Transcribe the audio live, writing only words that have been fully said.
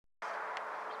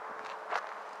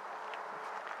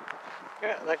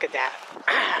Yeah, look at that.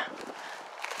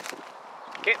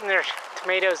 Getting their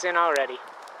tomatoes in already.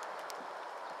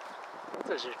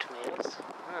 Those are tomatoes.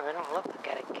 Oh, they don't look like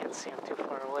it. I can't see them too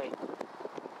far away.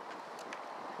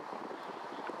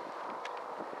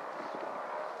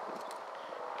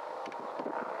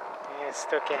 Yeah, I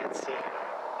still can't see.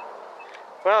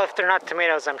 Well, if they're not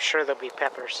tomatoes, I'm sure they'll be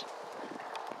peppers.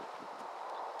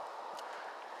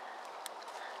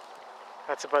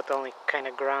 That's about the only kind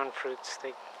of ground fruits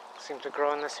they seem to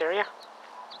grow in this area.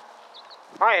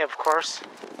 I, of course,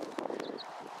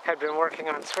 had been working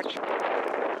on switching.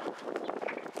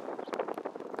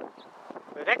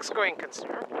 The next going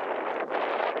concern,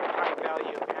 high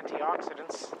value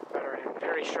antioxidants that are in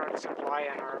very short supply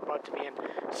and are about to be in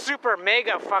super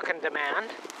mega fucking demand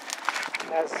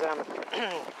as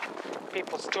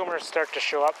people's tumors start to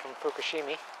show up from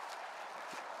Fukushima.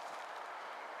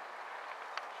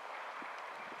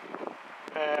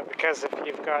 Because if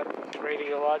you've got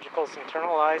radiologicals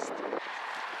internalized,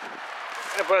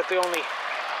 about the only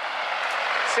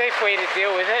safe way to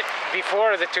deal with it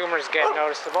before the tumors get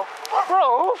noticeable.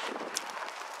 Bro!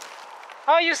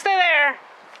 Oh, you stay there!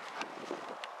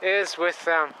 Is with,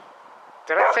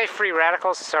 did I say free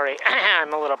radicals? Sorry,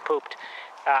 I'm a little pooped.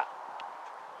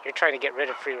 You're trying to get rid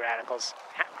of free radicals.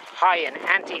 High in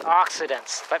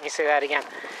antioxidants. Let me say that again.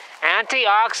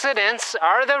 Antioxidants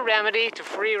are the remedy to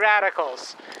free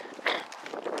radicals.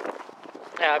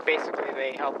 Basically,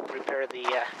 they help repair the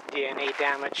DNA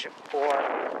damage and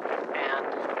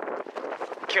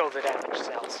kill the damaged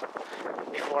cells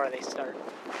before they start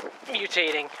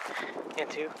mutating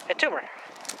into a tumor.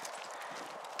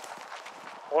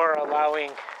 Or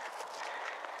allowing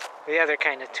the other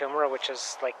kind of tumor, which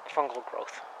is like fungal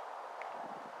growth.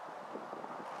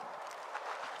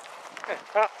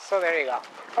 Oh, so there you go.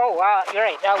 Oh, you're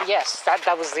right. Oh, yes,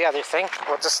 that was the other thing.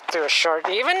 We'll just do a short,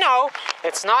 even though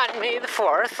it's not May the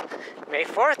 4th, May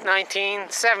 4th,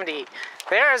 1970.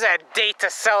 There's a date to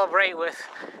celebrate with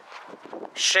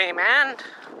shame and,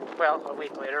 well, a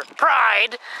week later,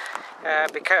 pride,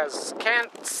 because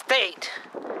Kent State,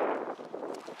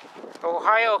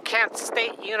 Ohio Kent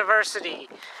State University,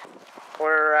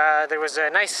 where there was a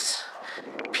nice,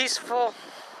 peaceful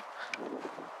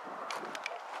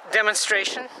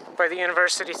demonstration by the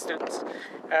university students,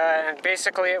 and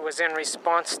basically it was in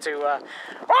response to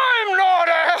I'm not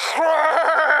a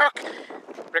threat!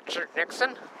 Richard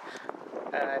Nixon,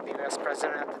 the US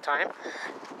president at the time,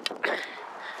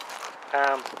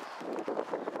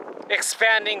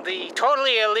 expanding the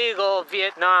totally illegal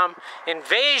Vietnam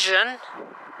invasion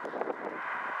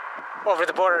over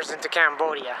the borders into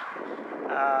Cambodia.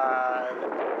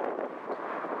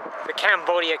 The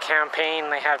Cambodia campaign,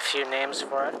 they had a few names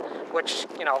for it, which,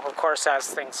 you know, of course, as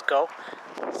things go,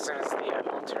 as soon as the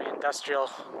military-industrial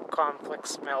conflict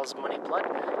smells money blood,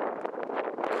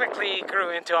 quickly grew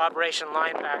into Operation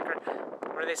Linebacker,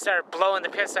 where they started blowing the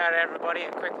piss out of everybody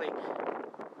and quickly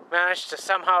managed to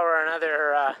somehow or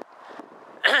another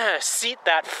seat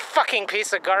that fucking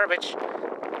piece of garbage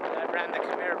that ran the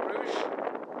Khmer Rouge.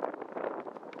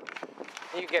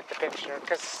 You get the picture,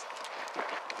 because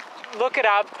look it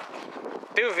up,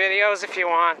 do videos if you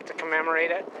want to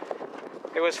commemorate it.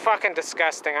 It was fucking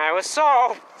disgusting. I was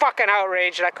so fucking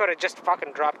outraged I could have just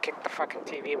fucking drop-kicked the fucking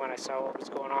TV when I saw what was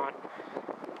going on.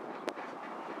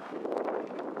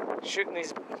 Shooting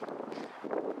these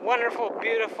wonderful,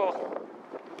 beautiful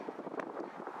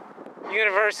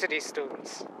university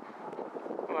students.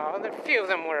 Well, a few of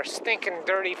them were stinking,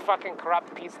 dirty, fucking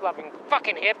corrupt, peace-loving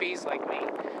fucking hippies like me.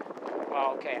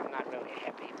 Well, okay, I'm not really a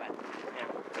hippie, but, yeah.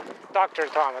 Dr.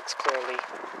 Atomics clearly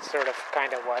sort of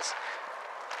kind of was.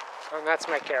 And that's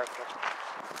my character.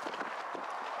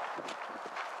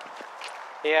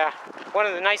 Yeah, one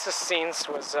of the nicest scenes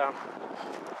was,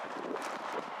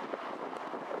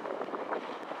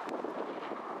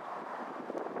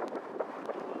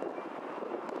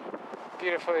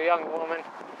 beautiful young woman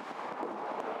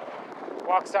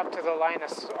walks up to the line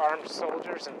of armed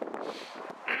soldiers and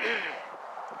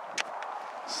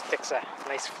sticks a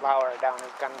nice flower down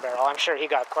his gun barrel. I'm sure he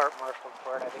got court-martialed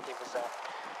for it. I think he was a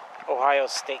Ohio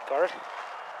State Guard.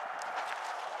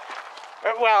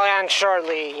 Well, and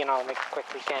shortly, you know, they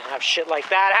quickly can't have shit like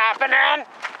that happening.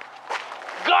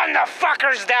 Gun the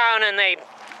fuckers down, and they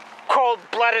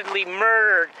cold-bloodedly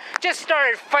murdered. Just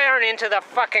started firing into the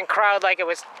fucking crowd like it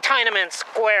was Tiananmen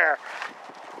Square.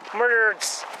 Murdered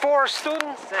 4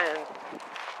 students and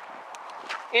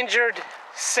injured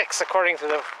 6, according to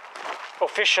the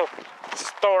official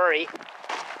story.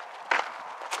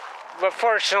 But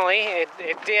fortunately,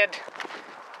 it did.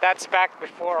 That's back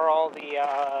before all the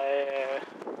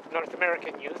North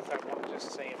American youth, I won't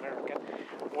just say American,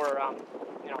 were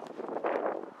you know,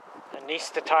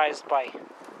 anesthetized by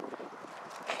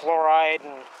fluoride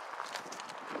and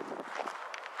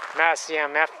mass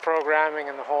EMF programming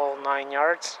and the whole 9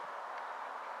 yards.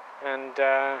 And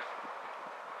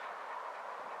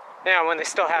yeah, when they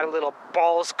still had a little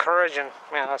balls, courage, and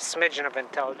a smidgen of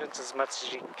intelligence, as much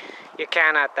as you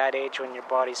can at that age when your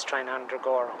body's trying to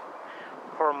undergo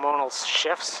hormonal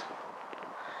shifts.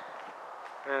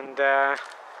 And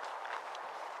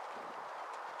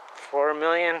 4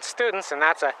 million students, and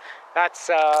that's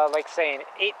like saying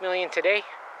 8 million today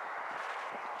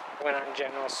went on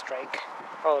general strike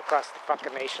all across the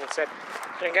fucking nation. Said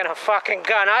they're gonna fucking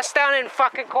gun us down in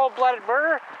fucking cold-blooded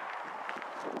murder,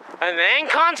 and then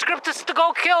conscript us to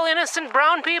go kill innocent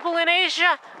brown people in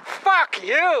Asia. Fuck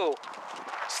you!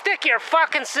 Stick your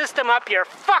fucking system up your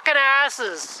fucking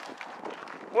asses.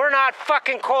 We're not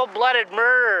fucking cold-blooded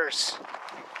murderers.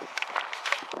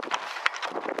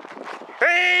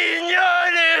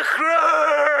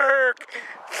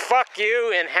 Fuck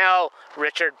you in hell,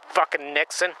 Richard fucking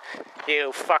Nixon.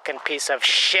 You fucking piece of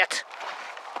shit.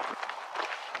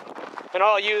 And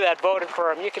all you that voted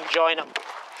for him, you can join him.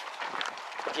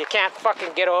 If you can't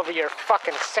fucking get over your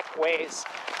fucking sick ways,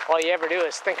 all you ever do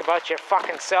is think about your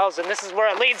fucking selves, and this is where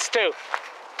it leads to.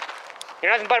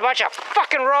 You're nothing but a bunch of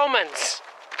fucking Romans.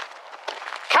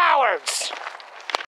 Cowards.